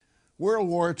World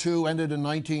War II ended in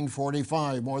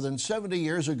 1945, more than 70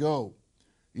 years ago.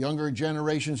 Younger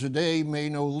generations today may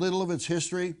know little of its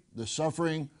history, the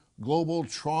suffering, global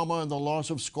trauma, and the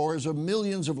loss of scores of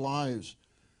millions of lives.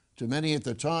 To many at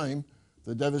the time,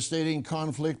 the devastating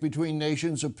conflict between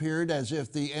nations appeared as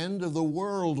if the end of the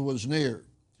world was near.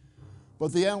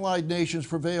 But the Allied nations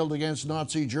prevailed against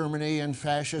Nazi Germany and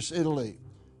Fascist Italy,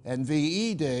 and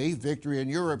VE Day, Victory in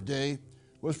Europe Day,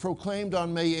 was proclaimed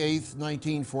on May 8,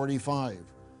 1945.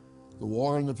 The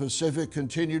war in the Pacific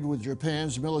continued with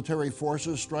Japan's military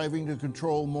forces striving to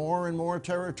control more and more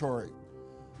territory.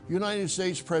 United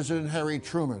States President Harry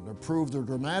Truman approved a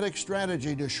dramatic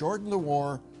strategy to shorten the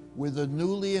war with the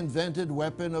newly invented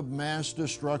weapon of mass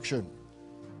destruction.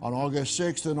 On August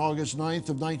 6th and August 9th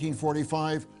of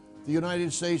 1945, the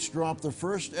United States dropped the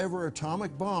first ever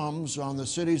atomic bombs on the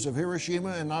cities of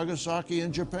Hiroshima and Nagasaki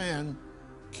in Japan,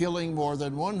 killing more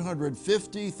than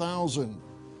 150,000.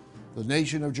 The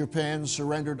nation of Japan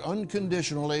surrendered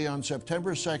unconditionally on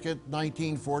September 2,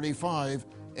 1945,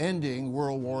 ending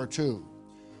World War II.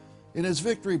 In his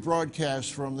victory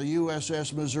broadcast from the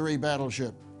USS Missouri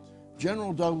battleship,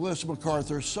 General Douglas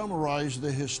MacArthur summarized the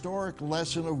historic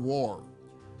lesson of war.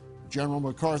 General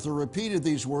MacArthur repeated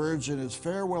these words in his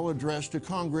farewell address to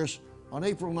Congress on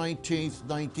April 19,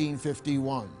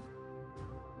 1951.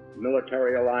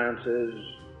 Military alliances,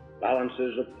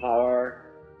 balances of power,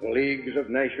 leagues of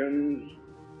nations,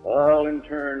 all in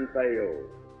turn failed,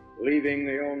 leaving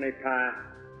the only path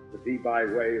to be by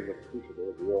way of the crucible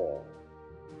of war.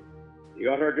 The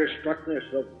utter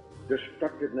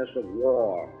destructiveness of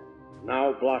war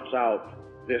now blots out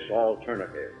this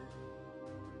alternative.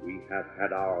 We have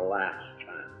had our last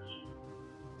chance.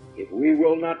 If we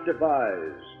will not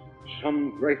devise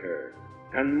some greater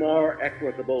and more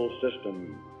equitable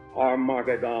system,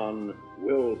 Armageddon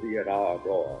will be at our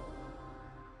door.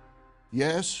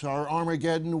 Yes, our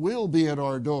Armageddon will be at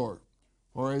our door.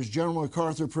 Or as General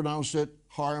MacArthur pronounced it,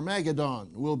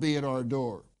 Harmageddon will be at our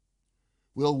door.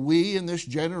 Will we in this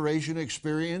generation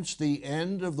experience the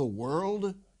end of the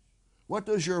world? What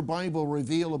does your Bible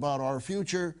reveal about our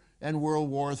future and World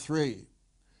War III?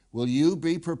 Will you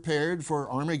be prepared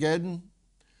for Armageddon?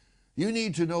 You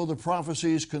need to know the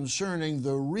prophecies concerning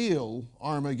the real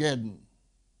Armageddon.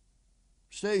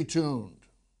 Stay tuned.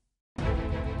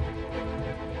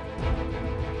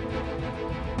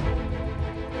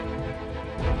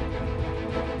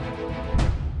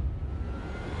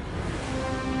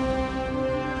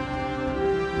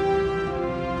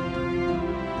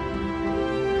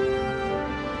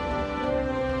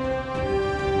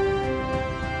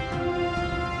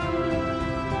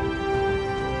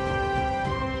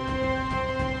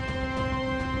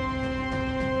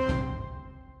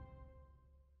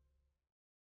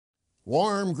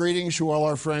 Warm greetings to all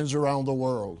our friends around the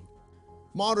world.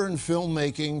 Modern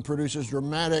filmmaking produces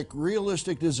dramatic,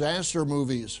 realistic disaster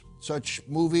movies. Such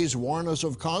movies warn us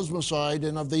of cosmocide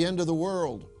and of the end of the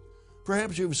world.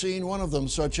 Perhaps you've seen one of them,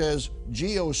 such as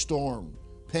Geostorm,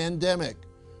 Pandemic,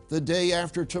 The Day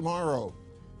After Tomorrow,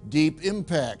 Deep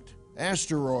Impact,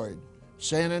 Asteroid,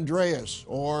 San Andreas,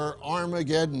 or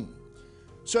Armageddon.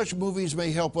 Such movies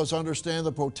may help us understand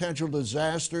the potential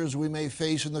disasters we may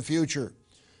face in the future.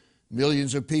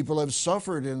 Millions of people have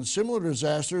suffered in similar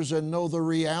disasters and know the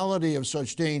reality of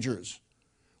such dangers.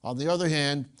 On the other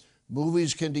hand,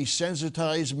 movies can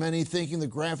desensitize many, thinking the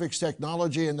graphics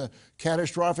technology and the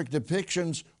catastrophic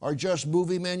depictions are just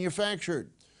movie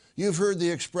manufactured. You've heard the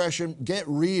expression, get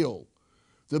real.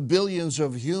 The billions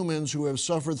of humans who have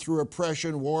suffered through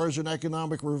oppression, wars, and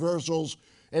economic reversals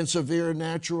and severe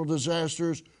natural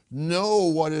disasters know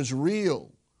what is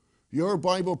real. Your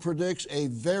Bible predicts a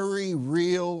very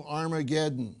real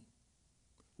Armageddon.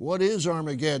 What is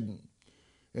Armageddon?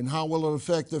 And how will it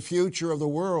affect the future of the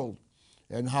world?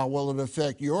 And how will it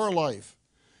affect your life?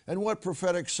 And what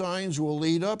prophetic signs will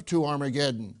lead up to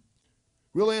Armageddon?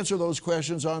 We'll answer those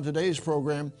questions on today's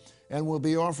program, and we'll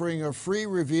be offering a free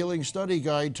revealing study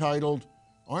guide titled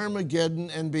Armageddon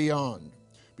and Beyond.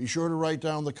 Be sure to write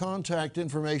down the contact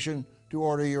information to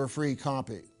order your free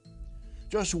copy.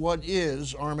 Just what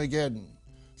is Armageddon?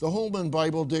 The Holman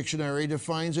Bible Dictionary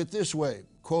defines it this way,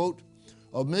 quote,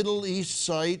 a Middle East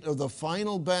site of the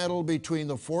final battle between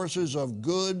the forces of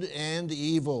good and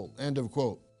evil, end of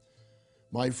quote.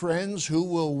 My friends, who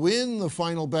will win the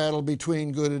final battle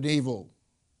between good and evil?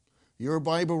 Your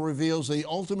Bible reveals the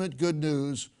ultimate good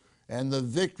news and the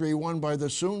victory won by the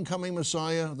soon-coming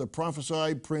Messiah, the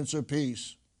prophesied Prince of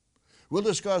Peace. We'll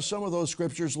discuss some of those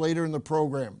scriptures later in the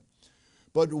program.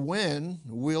 But when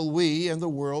will we and the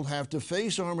world have to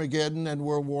face Armageddon and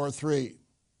World War III?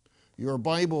 Your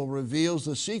Bible reveals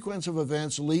the sequence of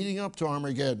events leading up to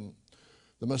Armageddon.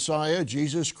 The Messiah,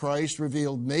 Jesus Christ,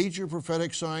 revealed major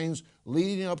prophetic signs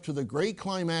leading up to the great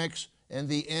climax and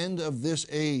the end of this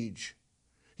age.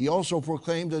 He also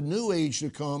proclaimed a new age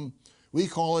to come. We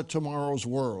call it tomorrow's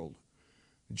world.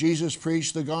 Jesus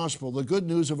preached the gospel, the good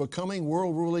news of a coming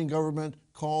world-ruling government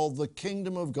called the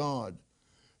Kingdom of God.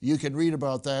 You can read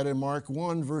about that in Mark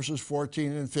 1, verses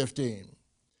 14 and 15.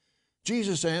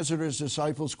 Jesus answered his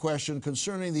disciples' question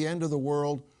concerning the end of the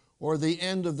world or the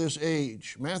end of this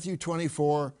age. Matthew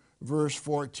 24, verse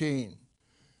 14.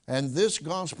 And this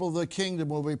gospel of the kingdom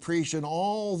will be preached in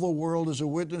all the world as a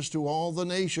witness to all the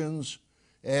nations,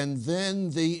 and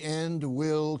then the end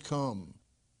will come.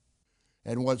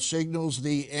 And what signals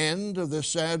the end of this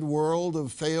sad world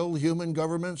of failed human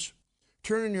governments?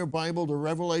 Turn in your Bible to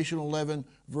Revelation 11,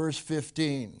 verse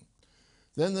 15.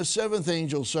 Then the seventh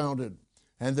angel sounded,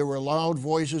 and there were loud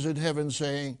voices in heaven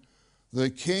saying, the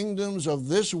kingdoms of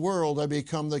this world have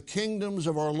become the kingdoms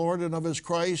of our Lord and of his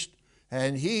Christ,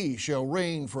 and he shall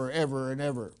reign forever and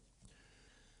ever.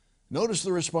 Notice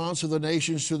the response of the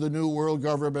nations to the new world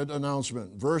government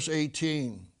announcement. Verse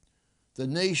 18, the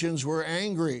nations were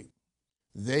angry.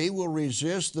 They will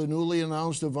resist the newly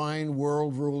announced divine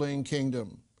world-ruling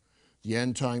kingdom. The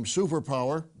end-time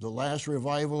superpower, the last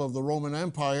revival of the Roman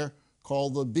Empire,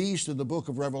 called the Beast in the book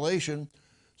of Revelation,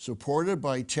 supported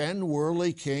by 10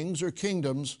 worldly kings or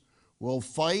kingdoms, will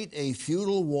fight a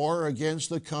feudal war against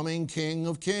the coming King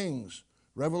of Kings.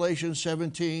 Revelation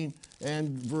 17 and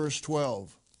verse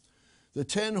 12. The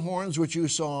 10 horns which you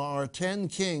saw are 10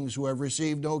 kings who have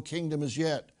received no kingdom as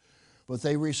yet, but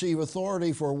they receive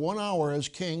authority for 1 hour as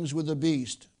kings with the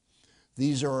beast.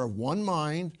 These are of one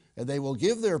mind, and they will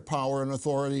give their power and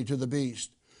authority to the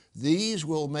beast. These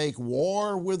will make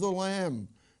war with the Lamb,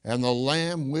 and the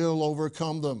Lamb will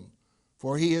overcome them.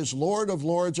 For he is Lord of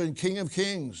lords and King of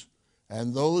kings,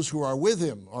 and those who are with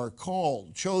him are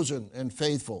called, chosen, and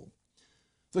faithful.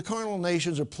 The carnal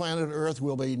nations of planet Earth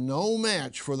will be no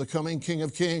match for the coming King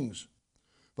of Kings.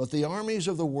 But the armies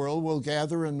of the world will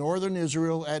gather in northern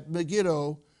Israel at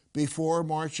Megiddo before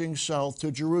marching south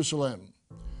to Jerusalem.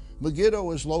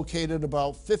 Megiddo is located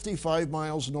about 55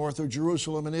 miles north of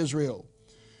Jerusalem in Israel.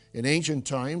 In ancient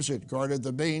times, it guarded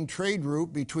the main trade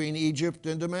route between Egypt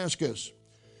and Damascus.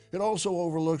 It also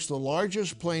overlooks the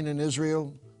largest plain in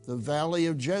Israel, the Valley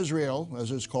of Jezreel,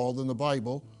 as it's called in the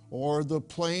Bible, or the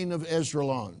Plain of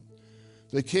Esdraelon.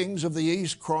 The kings of the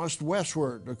east crossed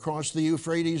westward across the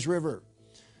Euphrates River.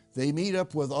 They meet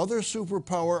up with other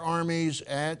superpower armies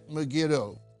at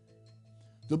Megiddo.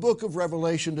 The book of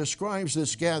Revelation describes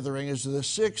this gathering as the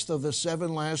 6th of the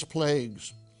 7 last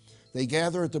plagues. They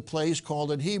gather at the place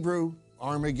called in Hebrew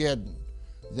Armageddon,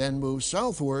 then move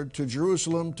southward to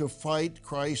Jerusalem to fight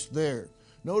Christ there.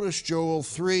 Notice Joel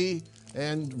 3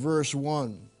 and verse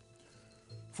 1.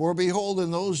 For behold,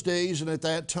 in those days and at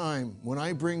that time, when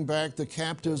I bring back the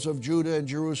captives of Judah and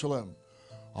Jerusalem,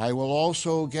 I will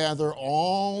also gather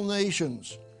all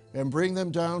nations and bring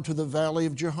them down to the valley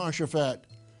of Jehoshaphat,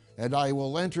 and I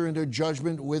will enter into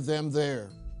judgment with them there.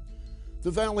 The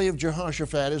valley of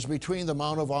Jehoshaphat is between the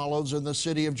Mount of Olives and the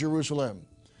city of Jerusalem.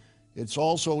 It's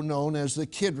also known as the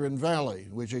Kidron Valley,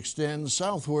 which extends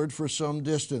southward for some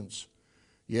distance.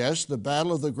 Yes, the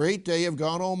battle of the great day of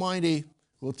God Almighty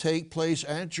will take place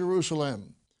at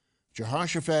Jerusalem.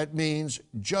 Jehoshaphat means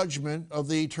judgment of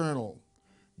the eternal.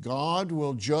 God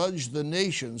will judge the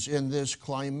nations in this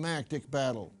climactic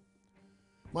battle.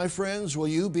 My friends, will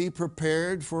you be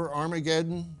prepared for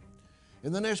Armageddon?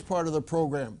 In the next part of the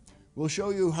program, we'll show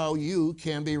you how you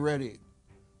can be ready.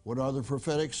 What are the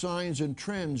prophetic signs and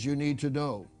trends you need to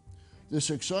know? This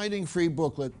exciting free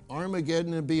booklet,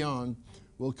 Armageddon and Beyond,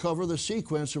 will cover the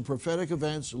sequence of prophetic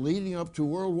events leading up to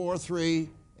World War III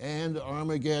and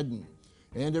Armageddon.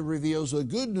 And it reveals the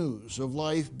good news of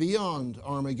life beyond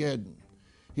Armageddon.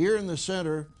 Here in the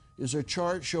center is a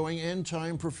chart showing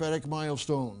end-time prophetic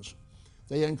milestones.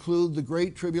 They include the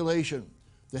Great Tribulation,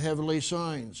 the heavenly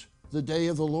signs, the day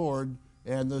of the Lord,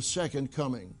 and the second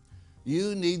coming.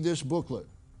 You need this booklet.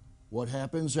 What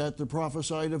happens at the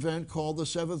prophesied event called the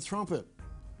seventh trumpet?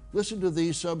 Listen to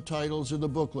these subtitles in the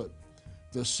booklet.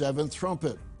 The seventh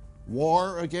trumpet,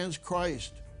 war against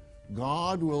Christ.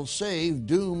 God will save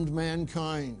doomed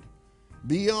mankind.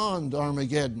 Beyond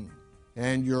Armageddon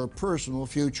and your personal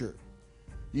future.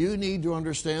 You need to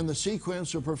understand the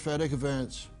sequence of prophetic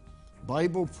events.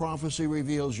 Bible prophecy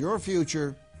reveals your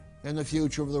future and the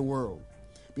future of the world.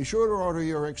 Be sure to order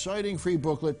your exciting free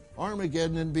booklet,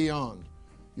 Armageddon and Beyond.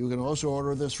 You can also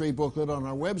order this free booklet on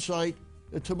our website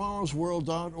at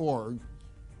tomorrowsworld.org,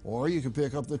 or you can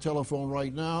pick up the telephone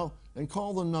right now and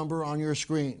call the number on your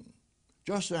screen.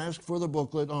 Just ask for the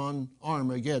booklet on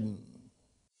Armageddon.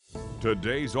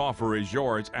 Today's offer is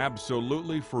yours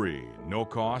absolutely free, no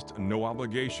cost, no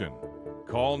obligation.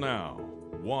 Call now,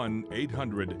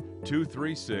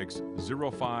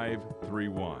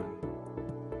 1-800-236-0531.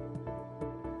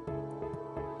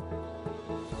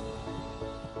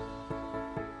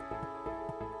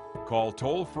 Call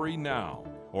toll-free now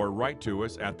or write to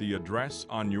us at the address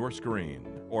on your screen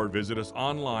or visit us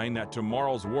online at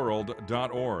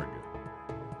tomorrowsworld.org.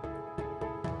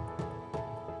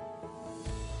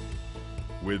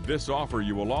 With this offer,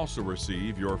 you will also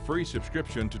receive your free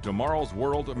subscription to Tomorrow's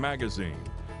World magazine,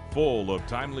 full of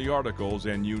timely articles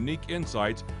and unique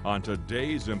insights on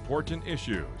today's important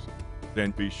issues. Then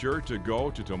be sure to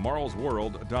go to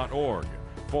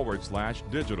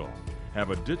tomorrowsworld.org/digital.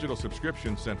 Have a digital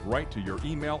subscription sent right to your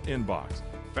email inbox,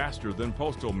 faster than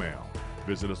postal mail.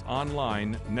 Visit us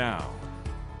online now.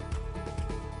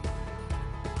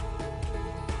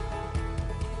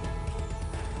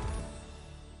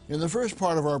 In the first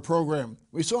part of our program,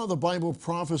 we saw the Bible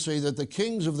prophecy that the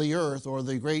kings of the earth, or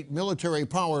the great military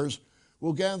powers,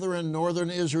 will gather in northern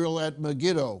Israel at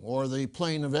Megiddo, or the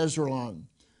plain of Esdraelon.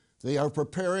 They are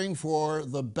preparing for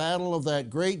the battle of that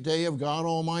great day of God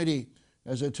Almighty,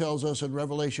 as it tells us in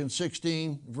Revelation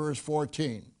 16, verse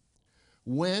 14.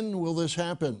 When will this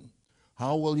happen?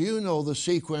 How will you know the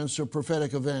sequence of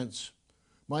prophetic events?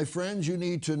 My friends, you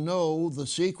need to know the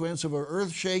sequence of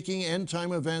earth-shaking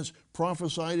end-time events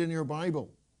prophesied in your Bible.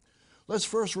 Let's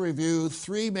first review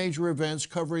three major events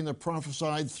covering the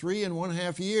prophesied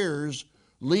 3.5 years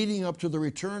leading up to the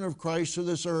return of Christ to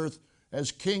this earth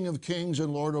as King of Kings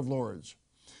and Lord of Lords.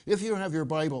 If you have your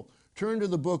Bible, turn to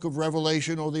the book of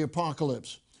Revelation or the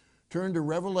Apocalypse. Turn to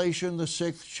Revelation, the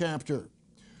 6th chapter.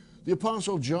 The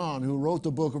Apostle John, who wrote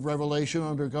the book of Revelation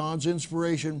under God's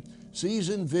inspiration, sees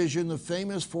in vision the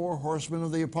famous four horsemen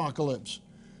of the Apocalypse.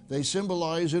 They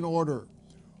symbolize in order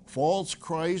false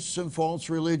Christs and false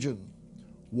religion,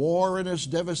 war and its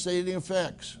devastating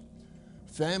effects,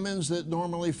 famines that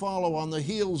normally follow on the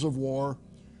heels of war,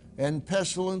 and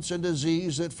pestilence and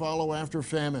disease that follow after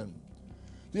famine.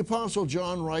 The Apostle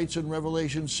John writes in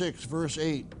Revelation 6, verse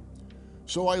 8,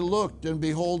 "So I looked, and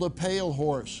behold a pale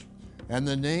horse, and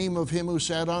the name of him who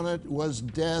sat on it was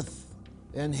Death,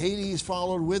 and Hades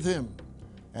followed with him.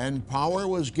 And power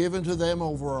was given to them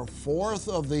over a fourth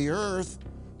of the earth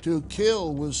to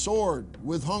kill with sword,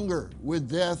 with hunger, with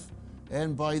death,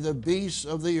 and by the beasts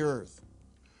of the earth."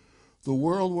 The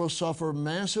world will suffer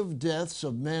massive deaths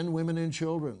of men, women, and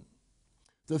children.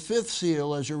 The fifth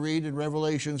seal, as you read in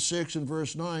Revelation 6 and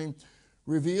verse 9,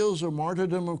 reveals a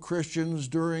martyrdom of Christians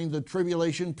during the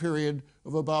tribulation period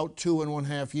of about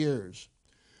 2.5 years.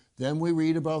 Then we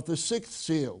read about the sixth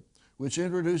seal, which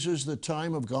introduces the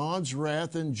time of God's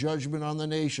wrath and judgment on the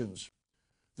nations.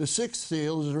 The sixth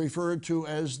seal is referred to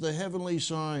as the heavenly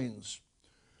signs.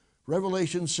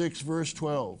 Revelation 6, verse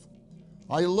 12.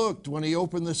 "I looked when he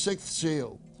opened the sixth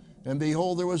seal, and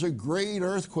behold, there was a great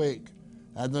earthquake,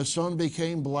 and the sun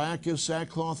became black as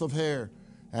sackcloth of hair,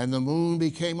 and the moon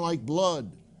became like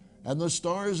blood, and the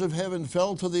stars of heaven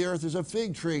fell to the earth as a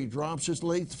fig tree drops its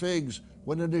late figs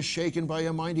when it is shaken by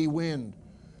a mighty wind.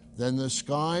 Then the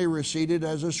sky receded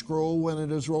as a scroll when it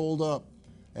is rolled up,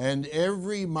 and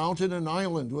every mountain and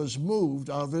island was moved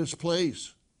out of its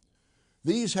place."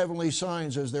 These heavenly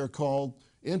signs, as they're called,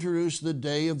 introduce the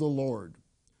day of the Lord.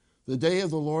 The day of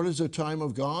the Lord is a time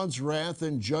of God's wrath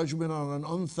and judgment on an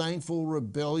unthankful,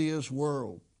 rebellious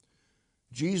world.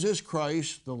 Jesus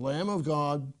Christ, the Lamb of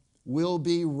God, will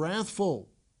be wrathful.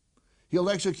 He'll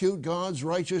execute God's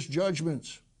righteous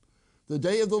judgments. The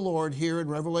day of the Lord here in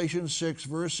Revelation 6,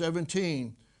 verse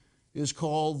 17, is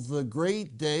called the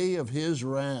great day of his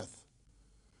wrath.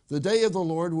 The day of the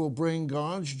Lord will bring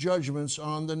God's judgments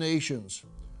on the nations.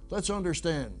 Let's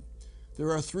understand.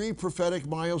 There are three prophetic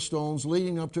milestones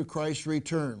leading up to Christ's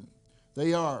return.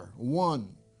 They are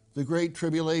 1, the Great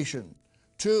Tribulation,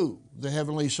 2, the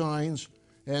heavenly signs,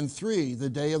 and 3, the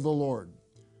day of the Lord.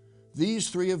 These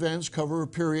three events cover a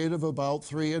period of about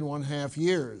 3.5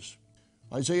 years.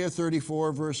 Isaiah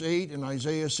 34, verse 8, and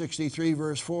Isaiah 63,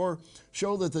 verse 4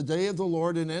 show that the day of the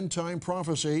Lord in end-time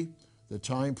prophecy, the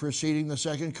time preceding the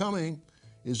second coming,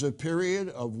 is a period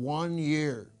of 1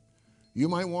 year. You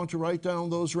might want to write down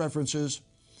those references,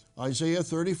 Isaiah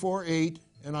 34, 8,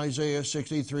 and Isaiah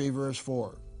 63, verse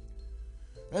 4.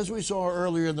 As we saw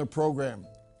earlier in the program,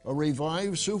 a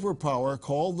revived superpower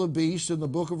called the Beast in the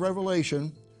book of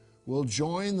Revelation will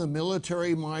join the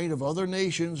military might of other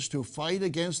nations to fight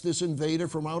against this invader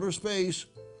from outer space,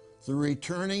 the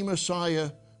returning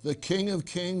Messiah, the King of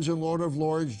Kings and Lord of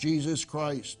Lords, Jesus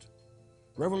Christ.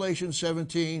 Revelation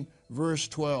 17, verse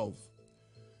 12.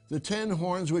 The 10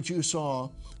 horns which you saw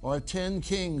are 10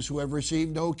 kings who have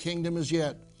received no kingdom as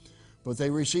yet, but they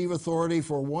receive authority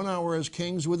for 1 hour as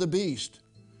kings with the beast.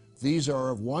 These are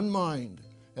of one mind,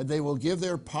 and they will give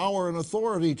their power and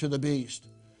authority to the beast.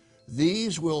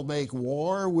 These will make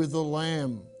war with the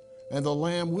Lamb, and the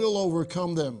Lamb will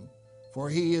overcome them, for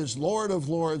he is Lord of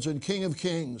lords and King of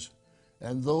kings,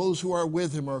 and those who are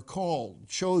with him are called,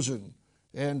 chosen,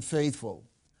 and faithful.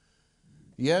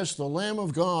 Yes, the Lamb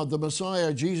of God, the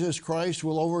Messiah, Jesus Christ,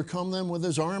 will overcome them with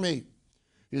his army.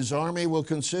 His army will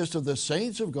consist of the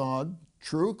saints of God,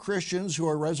 true Christians who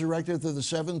are resurrected to the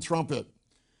seventh trumpet.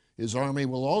 His army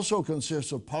will also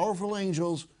consist of powerful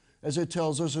angels, as it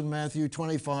tells us in Matthew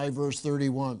 25, verse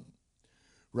 31.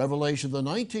 Revelation, the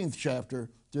 19th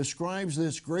chapter, describes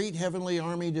this great heavenly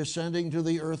army descending to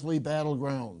the earthly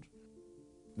battleground.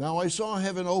 Now I saw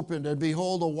heaven opened, and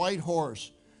behold, a white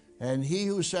horse, and he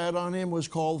who sat on him was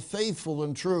called Faithful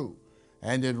and True,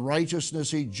 and in righteousness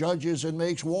he judges and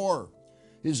makes war.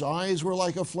 His eyes were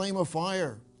like a flame of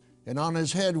fire, and on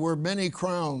his head were many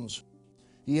crowns.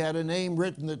 He had a name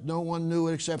written that no one knew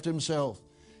except himself.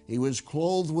 He was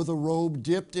clothed with a robe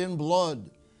dipped in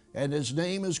blood, and his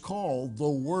name is called the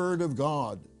Word of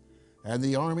God. And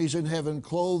the armies in heaven,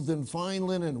 clothed in fine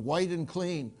linen, white and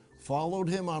clean, followed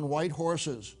him on white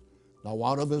horses. Now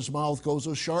out of his mouth goes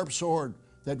a sharp sword,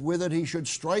 that with it he should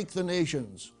strike the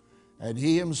nations, and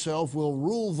he himself will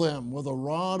rule them with a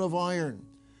rod of iron.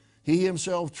 He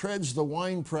himself treads the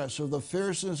winepress of the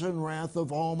fierceness and wrath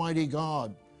of Almighty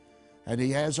God. And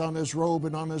he has on his robe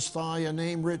and on his thigh a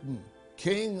name written,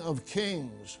 King of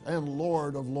Kings and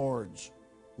Lord of Lords.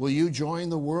 Will you join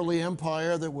the worldly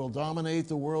empire that will dominate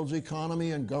the world's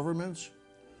economy and governments?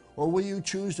 Or will you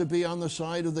choose to be on the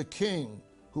side of the King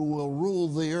who will rule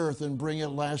the earth and bring it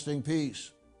lasting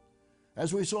peace?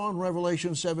 As we saw in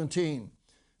Revelation 17,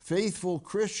 faithful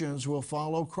Christians will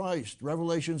follow Christ.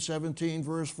 Revelation 17,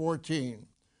 verse 14.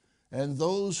 And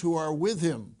those who are with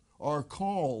him are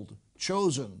called,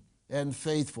 chosen, and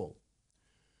faithful.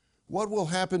 What will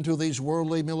happen to these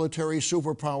worldly military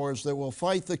superpowers that will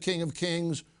fight the King of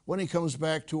Kings when he comes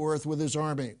back to earth with his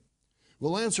army?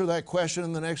 We'll answer that question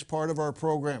in the next part of our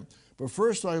program. But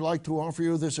first, I'd like to offer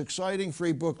you this exciting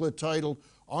free booklet titled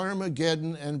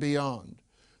Armageddon and Beyond.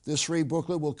 This free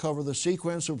booklet will cover the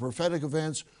sequence of prophetic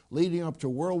events leading up to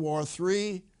World War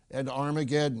III and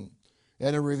Armageddon.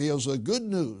 And it reveals the good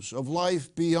news of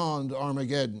life beyond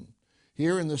Armageddon.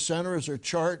 Here in the center is a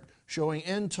chart showing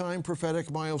end-time prophetic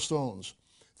milestones.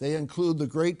 They include the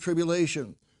Great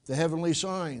Tribulation, the heavenly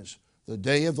signs, the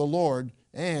day of the Lord,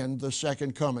 and the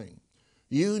second coming.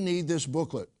 You need this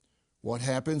booklet. What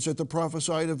happens at the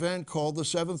prophesied event called the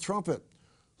seventh trumpet?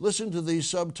 Listen to these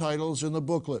subtitles in the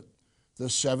booklet. The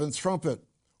seventh trumpet,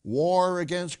 war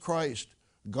against Christ.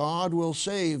 God will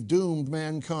save doomed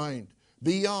mankind,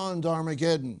 beyond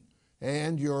Armageddon,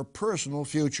 and your personal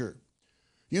future.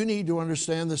 You need to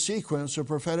understand the sequence of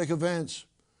prophetic events.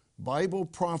 Bible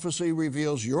prophecy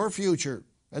reveals your future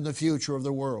and the future of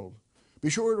the world. Be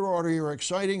sure to order your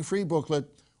exciting free booklet,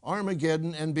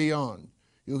 Armageddon and Beyond.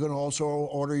 You can also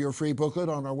order your free booklet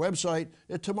on our website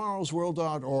at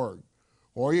tomorrowsworld.org.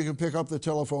 Or you can pick up the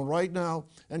telephone right now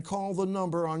and call the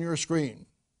number on your screen.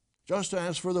 Just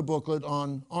ask for the booklet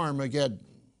on Armageddon.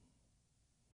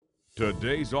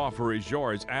 Today's offer is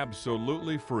yours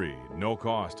absolutely free, no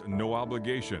cost, no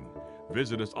obligation.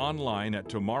 Visit us online at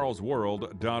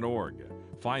tomorrowsworld.org.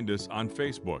 Find us on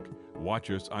Facebook,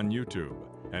 watch us on YouTube,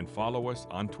 and follow us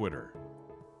on Twitter.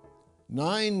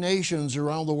 9 nations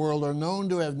around the world are known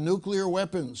to have nuclear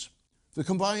weapons. The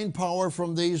combined power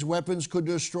from these weapons could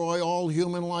destroy all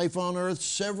human life on Earth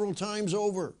several times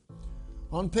over.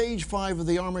 On page 5 of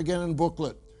the Armageddon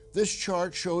booklet, this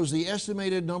chart shows the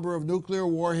estimated number of nuclear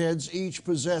warheads each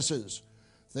possesses.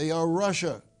 They are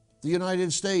Russia, the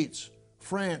United States,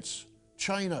 France,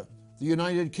 China, the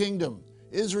United Kingdom,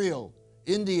 Israel,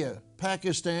 India,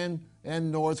 Pakistan,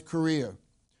 and North Korea.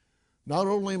 Not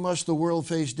only must the world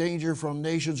face danger from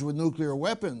nations with nuclear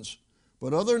weapons,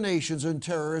 but other nations and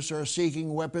terrorists are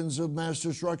seeking weapons of mass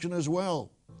destruction as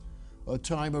well. A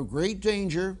time of great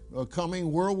danger, a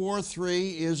coming World War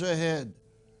III, is ahead.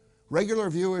 Regular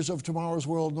viewers of Tomorrow's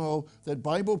World know that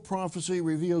Bible prophecy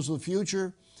reveals the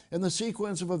future and the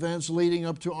sequence of events leading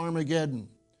up to Armageddon.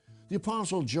 The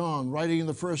Apostle John, writing in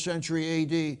the 1st century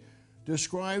A.D.,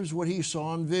 describes what he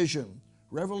saw in vision.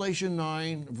 Revelation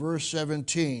 9, verse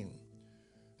 17.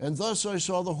 And thus I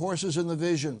saw the horses in the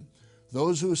vision.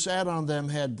 Those who sat on them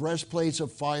had breastplates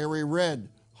of fiery red,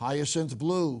 hyacinth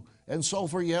blue, and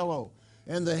sulfur yellow,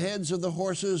 and the heads of the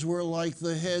horses were like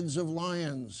the heads of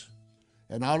lions.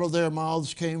 And out of their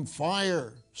mouths came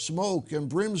fire, smoke, and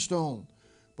brimstone.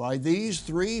 By these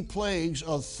three plagues,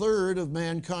 a third of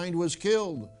mankind was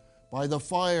killed, by the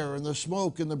fire and the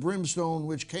smoke and the brimstone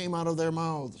which came out of their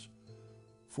mouths.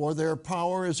 For their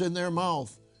power is in their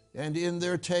mouth and in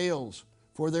their tails,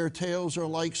 for their tails are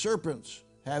like serpents,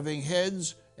 having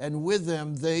heads, and with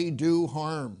them they do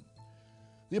harm.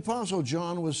 The Apostle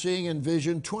John was seeing in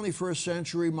vision 21st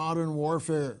century modern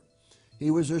warfare. He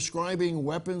was describing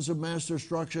weapons of mass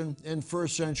destruction in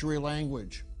first century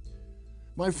language.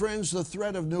 My friends, the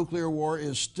threat of nuclear war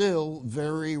is still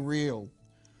very real.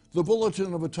 The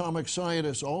Bulletin of Atomic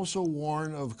Scientists also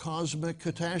warn of cosmic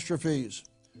catastrophes.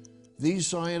 These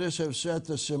scientists have set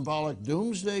the symbolic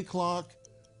doomsday clock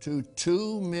to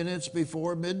 2 minutes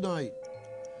before midnight.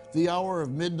 The hour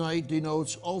of midnight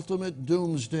denotes ultimate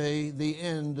doomsday, the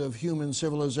end of human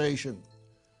civilization.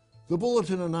 The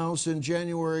Bulletin announced in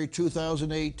January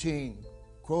 2018,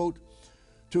 quote,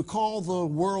 "To call the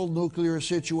world nuclear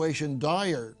situation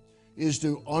dire is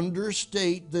to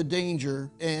understate the danger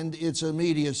and its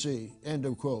immediacy," end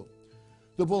of quote.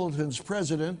 The Bulletin's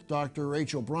president, Dr.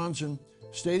 Rachel Bronson,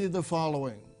 stated the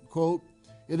following, quote,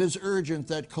 "It is urgent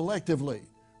that collectively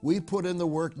we put in the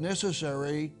work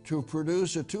necessary to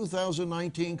produce a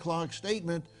 2019 clock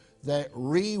statement that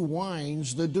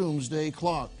rewinds the doomsday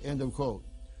clock," end of quote.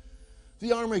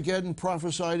 The Armageddon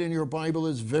prophesied in your Bible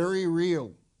is very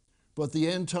real, but the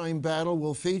end-time battle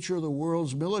will feature the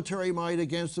world's military might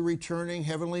against the returning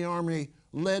heavenly army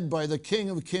led by the King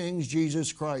of Kings,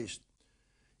 Jesus Christ.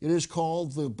 It is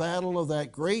called the battle of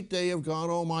that great day of God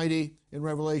Almighty in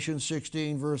Revelation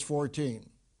 16, verse 14.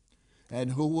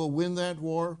 And who will win that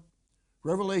war?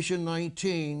 Revelation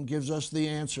 19 gives us the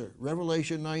answer.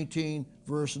 Revelation 19,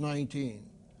 verse 19.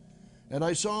 "And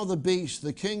I saw the beast,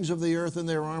 the kings of the earth and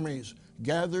their armies,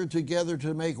 gathered together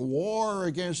to make war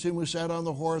against him who sat on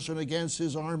the horse and against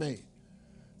his army.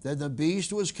 Then the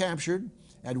beast was captured,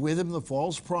 and with him the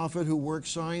false prophet who worked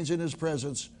signs in his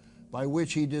presence, by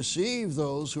which he deceived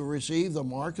those who received the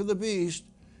mark of the beast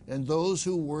and those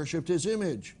who worshipped his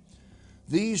image.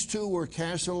 These two were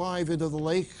cast alive into the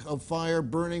lake of fire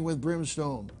burning with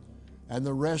brimstone, and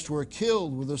the rest were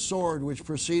killed with the sword which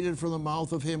proceeded from the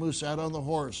mouth of him who sat on the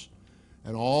horse,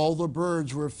 and all the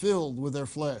birds were filled with their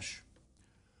flesh."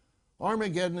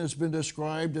 Armageddon has been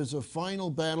described as a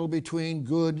final battle between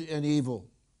good and evil.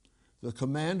 The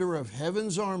commander of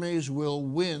heaven's armies will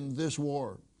win this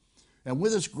war, and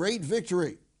with this great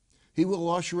victory, he will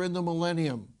usher in the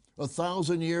millennium,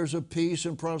 1,000 years of peace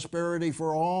and prosperity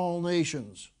for all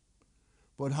nations.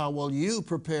 But how will you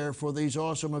prepare for these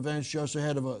awesome events just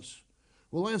ahead of us?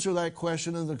 We'll answer that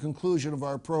question in the conclusion of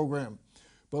our program.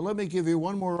 But let me give you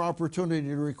one more opportunity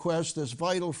to request this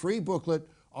vital free booklet,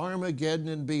 Armageddon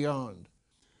and Beyond.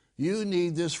 You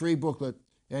need this free booklet,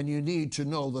 and you need to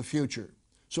know the future.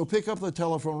 So pick up the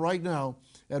telephone right now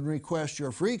and request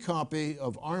your free copy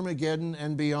of Armageddon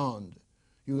and Beyond.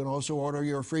 You can also order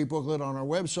your free booklet on our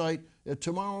website at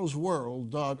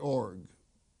tomorrowsworld.org.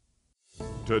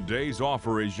 Today's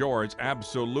offer is yours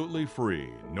absolutely free,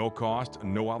 no cost,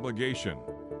 no obligation.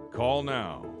 Call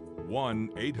now,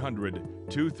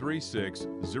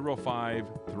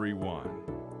 1-800-236-0531.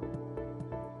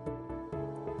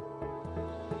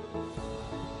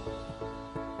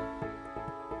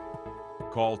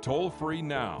 Call toll-free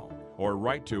now or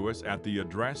write to us at the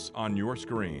address on your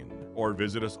screen, or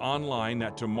visit us online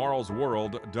at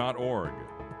tomorrowsworld.org.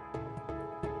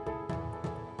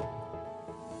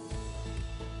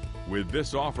 With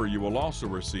this offer, you will also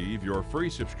receive your free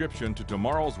subscription to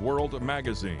Tomorrow's World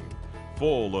magazine,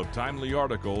 full of timely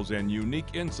articles and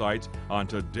unique insights on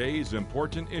today's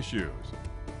important issues.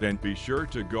 Then be sure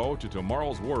to go to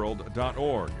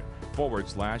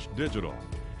tomorrowsworld.org/digital.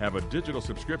 Have a digital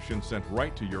subscription sent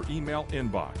right to your email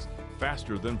inbox,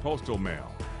 faster than postal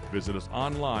mail. Visit us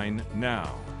online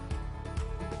now.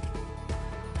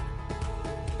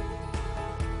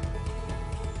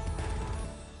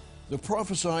 The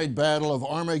prophesied battle of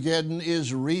Armageddon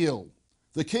is real.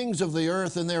 The kings of the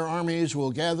earth and their armies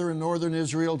will gather in northern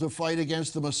Israel to fight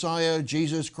against the Messiah,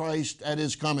 Jesus Christ, at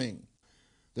his coming.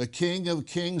 The King of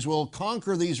Kings will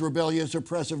conquer these rebellious,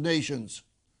 oppressive nations.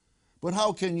 But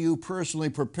how can you personally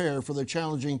prepare for the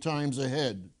challenging times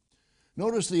ahead?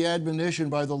 Notice the admonition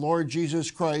by the Lord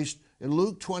Jesus Christ in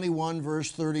Luke 21,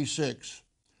 verse 36.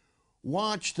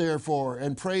 "Watch, therefore,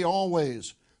 and pray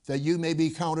always, that you may be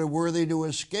counted worthy to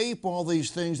escape all these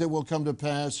things that will come to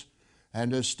pass, and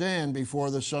to stand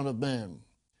before the Son of Man."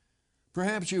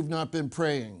 Perhaps you've not been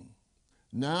praying.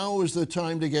 Now is the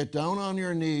time to get down on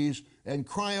your knees and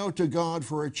cry out to God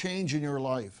for a change in your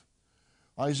life.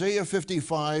 Isaiah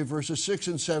 55, verses 6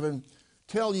 and 7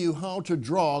 tell you how to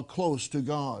draw close to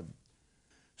God.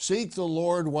 Seek the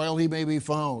Lord while he may be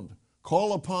found.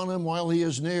 Call upon him while he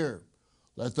is near.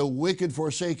 Let the wicked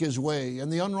forsake his way,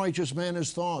 and the unrighteous man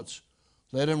his thoughts.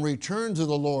 Let him return to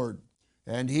the Lord,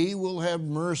 and he will have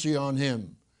mercy on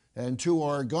him, and to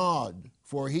our God,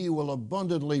 for he will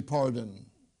abundantly pardon.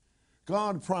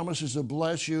 God promises to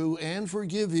bless you and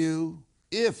forgive you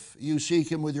if you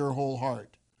seek him with your whole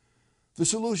heart. The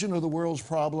solution to the world's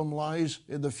problem lies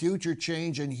in the future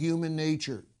change in human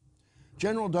nature.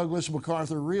 General Douglas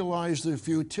MacArthur realized the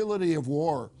futility of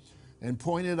war and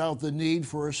pointed out the need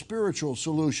for a spiritual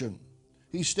solution.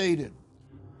 He stated,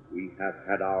 "We have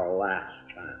had our last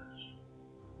chance.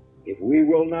 If we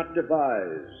will not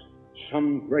devise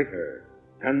some greater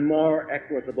and more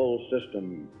equitable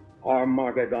system,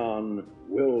 Armageddon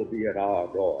will be at our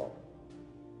door."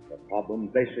 The problem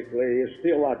basically is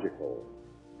theological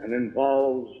and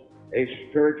involves a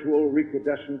spiritual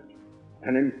recrudescence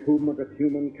and improvement of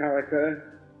human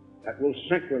character that will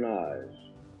synchronize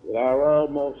with our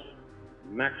almost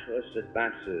matchless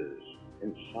advances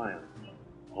in science,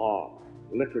 art,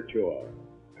 literature,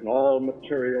 and all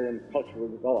material and cultural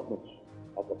developments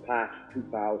of the past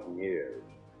 2,000 years.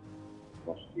 It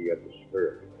must be of the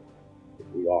Spirit if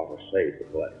we are to save the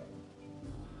flesh.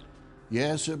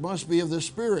 yes, it must be of the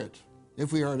Spirit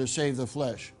if we are to save the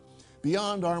flesh.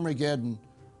 Beyond Armageddon,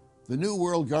 the new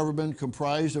world government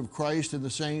comprised of Christ and the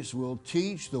saints will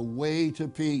teach the way to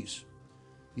peace.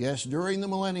 Yes, during the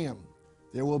millennium,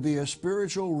 there will be a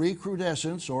spiritual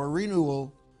recrudescence or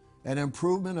renewal and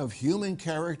improvement of human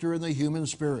character and the human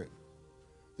spirit.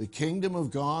 The kingdom of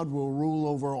God will rule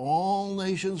over all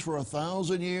nations for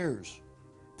 1,000 years.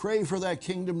 Pray for that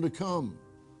kingdom to come.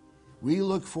 We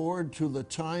look forward to the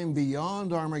time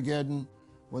beyond Armageddon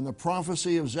when the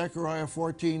prophecy of Zechariah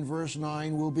 14 verse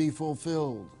 9 will be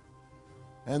fulfilled.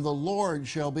 And the Lord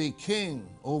shall be king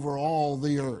over all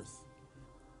the earth.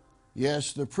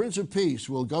 Yes, the Prince of Peace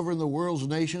will govern the world's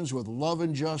nations with love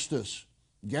and justice,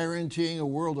 guaranteeing a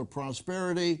world of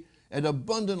prosperity and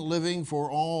abundant living for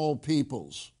all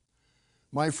peoples.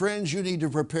 My friends, you need to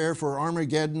prepare for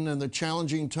Armageddon and the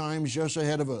challenging times just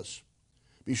ahead of us.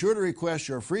 Be sure to request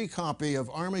your free copy of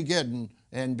Armageddon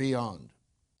and Beyond.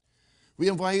 We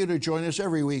invite you to join us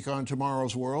every week on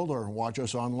Tomorrow's World or watch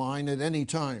us online at any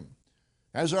time.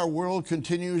 As our world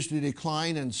continues to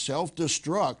decline and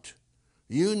self-destruct,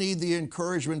 you need the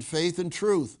encouragement, faith, and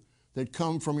truth that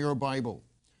come from your Bible.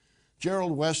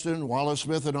 Gerald Weston, Wallace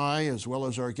Smith, and I, as well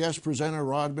as our guest presenter,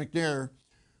 Rod McNair,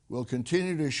 will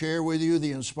continue to share with you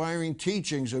the inspiring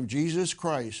teachings of Jesus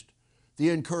Christ, the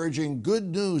encouraging good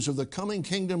news of the coming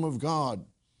kingdom of God,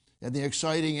 and the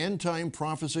exciting end-time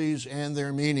prophecies and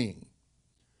their meaning.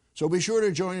 So be sure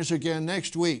to join us again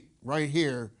next week, right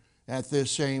here at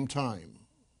this same time.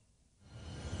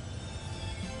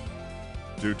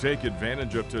 To take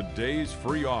advantage of today's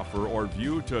free offer or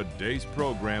view today's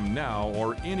program now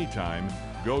or anytime,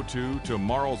 go to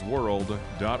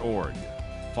tomorrowsworld.org.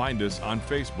 Find us on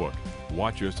Facebook,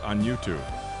 watch us on YouTube,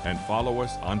 and follow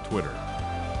us on Twitter.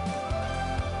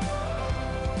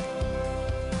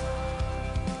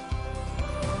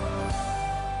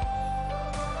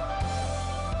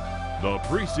 The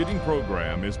preceding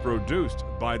program is produced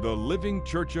by the Living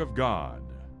Church of God.